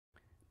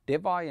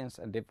Deviance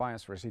and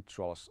deviance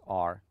residuals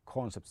are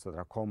concepts that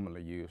are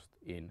commonly used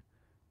in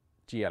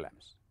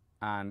GLMs.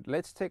 And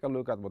let's take a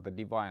look at what the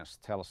deviance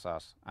tells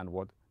us and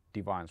what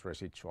deviance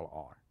residuals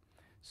are.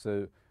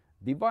 So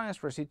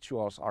deviance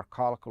residuals are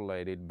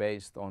calculated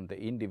based on the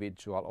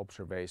individual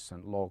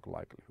observation log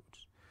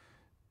likelihoods.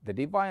 The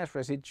deviance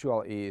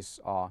residual is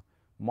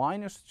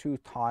 -2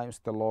 times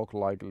the log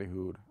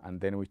likelihood,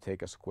 and then we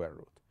take a square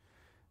root.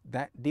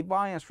 That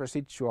deviance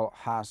residual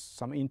has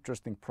some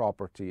interesting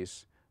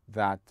properties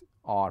that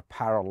are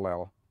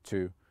parallel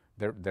to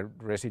the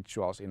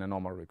residuals in a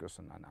normal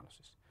regression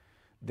analysis.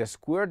 The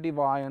squared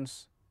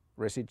deviance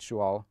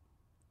residual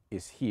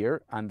is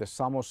here, and the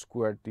sum of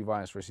squared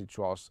deviance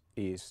residuals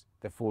is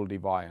the full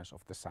deviance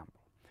of the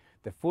sample.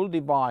 The full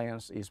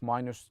deviance is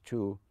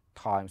 -2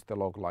 times the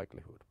log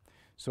likelihood.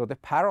 So the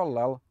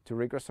parallel to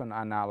regression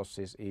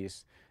analysis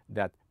is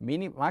that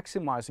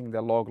maximizing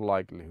the log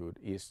likelihood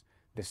is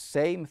the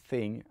same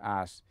thing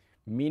as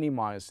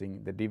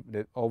minimizing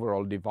the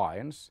overall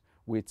deviance,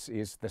 which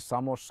is the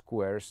sum of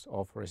squares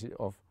of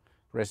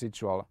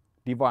residual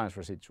deviance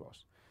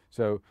residuals.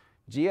 So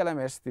GLM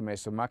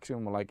estimation,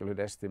 maximum likelihood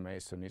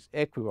estimation, is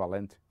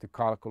equivalent to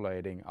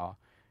calculating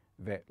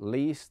the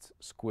least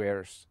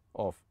squares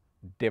of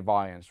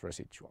deviance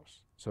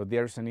residuals. So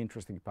there's an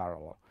interesting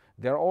parallel.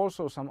 There are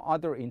also some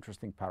other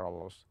interesting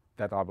parallels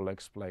that I will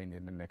explain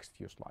in the next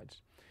few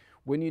slides.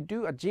 When you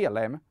do a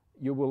GLM,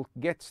 you will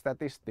get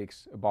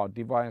statistics about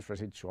deviance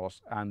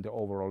residuals and the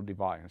overall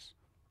deviance,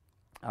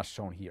 as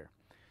shown here.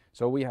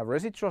 So we have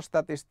residual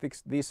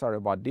statistics. These are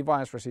about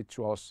deviance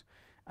residuals,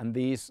 and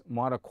these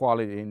model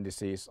quality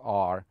indices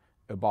are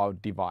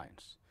about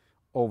deviance,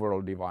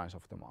 overall deviance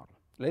of the model.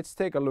 Let's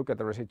take a look at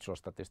the residual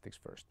statistics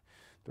first.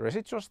 The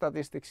residual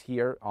statistics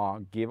here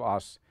give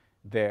us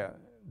the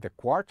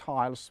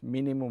quartiles,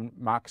 minimum,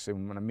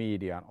 maximum, and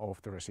median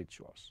of the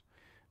residuals.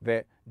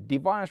 The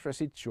deviance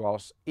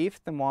residuals,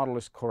 if the model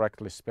is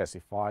correctly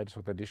specified,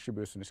 so the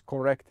distribution is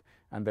correct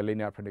and the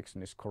linear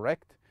prediction is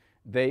correct,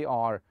 they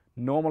are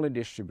normally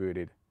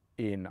distributed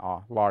in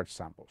large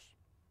samples.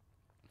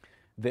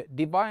 The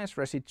deviance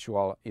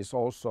residual is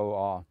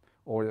also,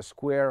 or the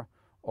square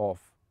of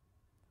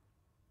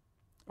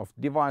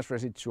deviance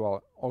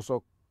residual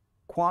also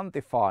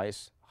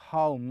quantifies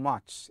how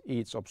much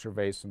each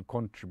observation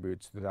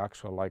contributes to the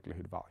actual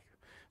likelihood value.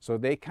 So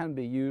they can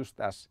be used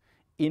as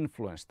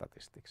influence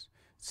statistics,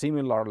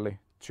 similarly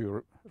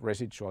to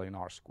residual in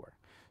R-square.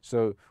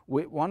 So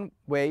one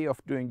way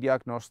of doing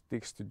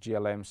diagnostics to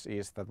GLMs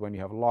is that when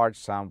you have a large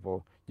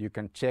sample, you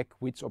can check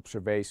which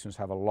observations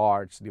have a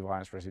large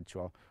deviance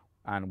residual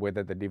and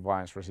whether the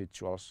deviance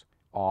residuals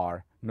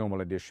are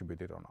normally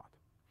distributed or not.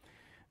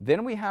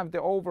 Then we have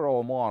the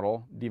overall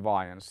model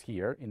deviance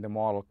here in the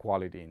model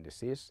quality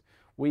indices.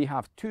 We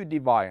have two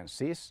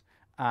deviances,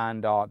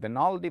 and the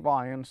null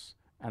deviance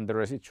and the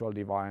residual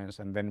deviance,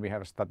 and then we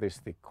have a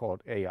statistic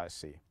called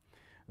AIC.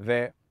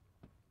 The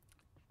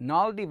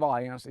null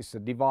deviance is a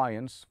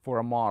deviance for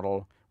a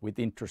model with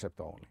intercept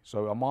only.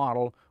 So a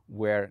model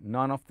where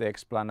none of the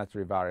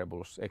explanatory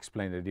variables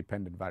explain the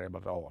dependent variable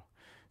at all.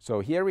 So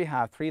here we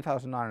have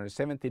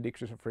 3,970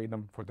 degrees of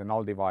freedom for the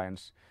null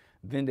deviance.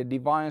 Then the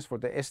deviance for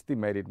the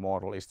estimated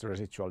model is the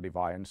residual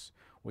deviance.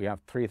 We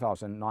have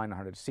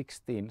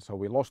 3,916, so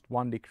we lost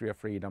 1 degree of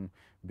freedom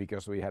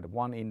because we had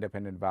one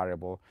independent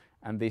variable,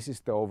 and this is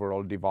the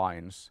overall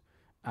deviance,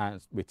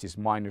 which is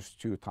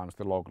 -2 times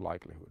the log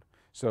likelihood.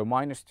 So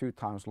 -2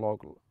 times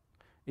log,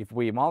 if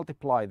we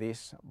multiply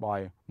this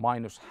by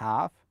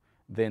 -half,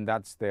 then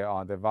that's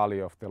the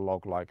value of the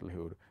log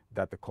likelihood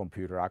that the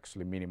computer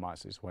actually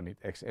minimizes when it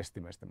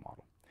estimates the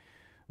model.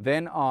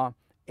 Then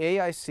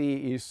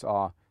AIC is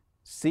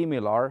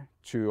similar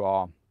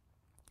to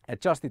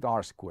adjusted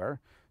R-square,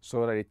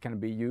 so that it can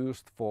be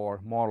used for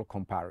model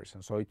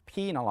comparison. So it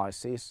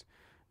penalizes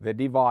the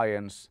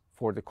deviance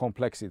for the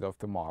complexity of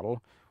the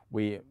model.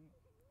 We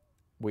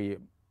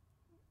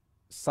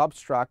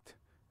subtract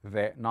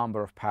the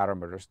number of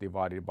parameters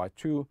divided by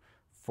 2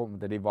 from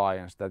the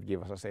deviance that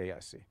gives us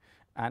AIC.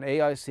 And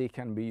AIC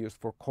can be used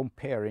for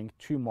comparing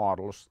two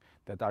models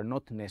that are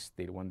not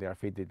nested when they are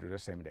fitted to the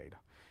same data.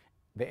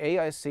 The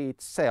AIC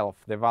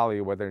itself, the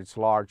value, whether it's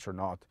large or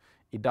not,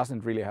 it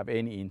doesn't really have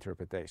any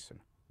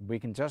interpretation. We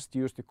can just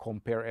use to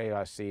compare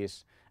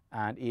AICs,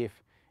 and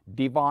if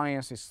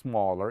deviance is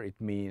smaller, it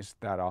means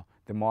that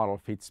the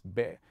model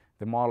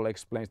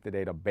explains the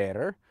data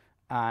better,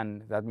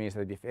 and that means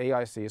that if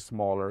AIC is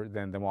smaller,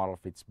 then the model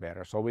fits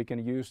better. So we can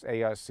use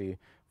AIC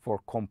for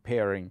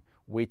comparing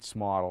which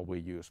model we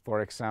use.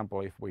 For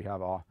example, if we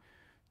have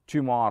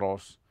two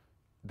models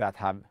that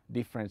have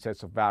different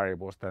sets of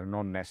variables that are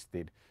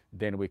non-nested,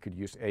 then we could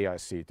use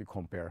AIC to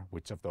compare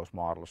which of those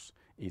models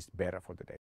is better for the data.